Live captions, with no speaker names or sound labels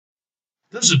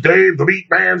This is Dave, the Meat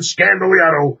Man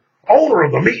Scandaliato, owner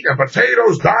of the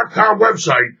meatandpotatoes.com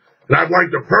website, and I'd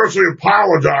like to personally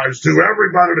apologize to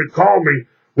everybody that called me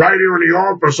right here in the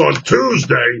office on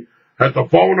Tuesday at the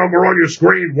phone number on your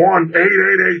screen,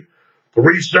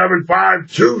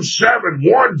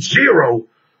 1-888-375-2710.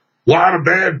 A lot of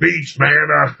bad beats,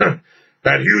 man.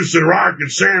 That Houston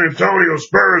Rockets, San Antonio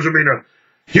Spurs,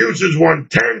 Houston's won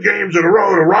 10 games in a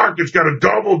row. The Rockets got a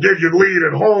double-digit lead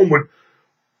at home with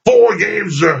 4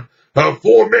 minutes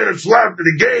left in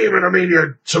the game,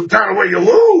 and some kind of way you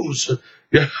lose.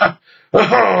 Yeah.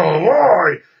 Oh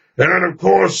boy! And then of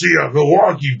course the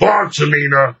Milwaukee Bucks.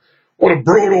 What a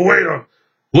brutal way to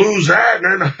lose that.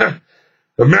 And then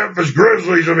the Memphis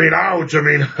Grizzlies. Ouch.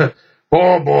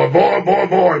 Boy.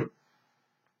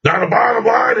 Now the bottom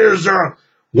line is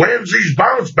Wednesday's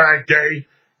bounce back day.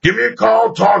 Give me a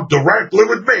call. Talk directly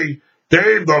with me,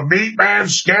 Dave, the Meat Man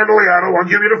Scandaliato. I'll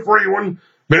give you the free one.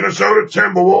 Minnesota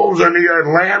Timberwolves and the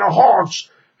Atlanta Hawks.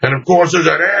 And, of course, as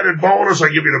an added bonus, I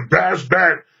give you the best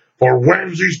bet for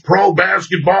Wednesday's pro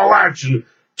basketball action.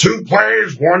 2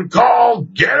 plays, 1 call,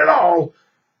 get it all.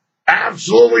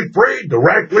 Absolutely free,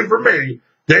 directly from me,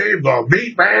 Dave, the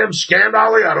Meat Man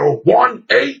Scandaliato,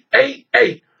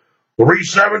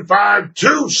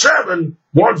 1-888-375-2710.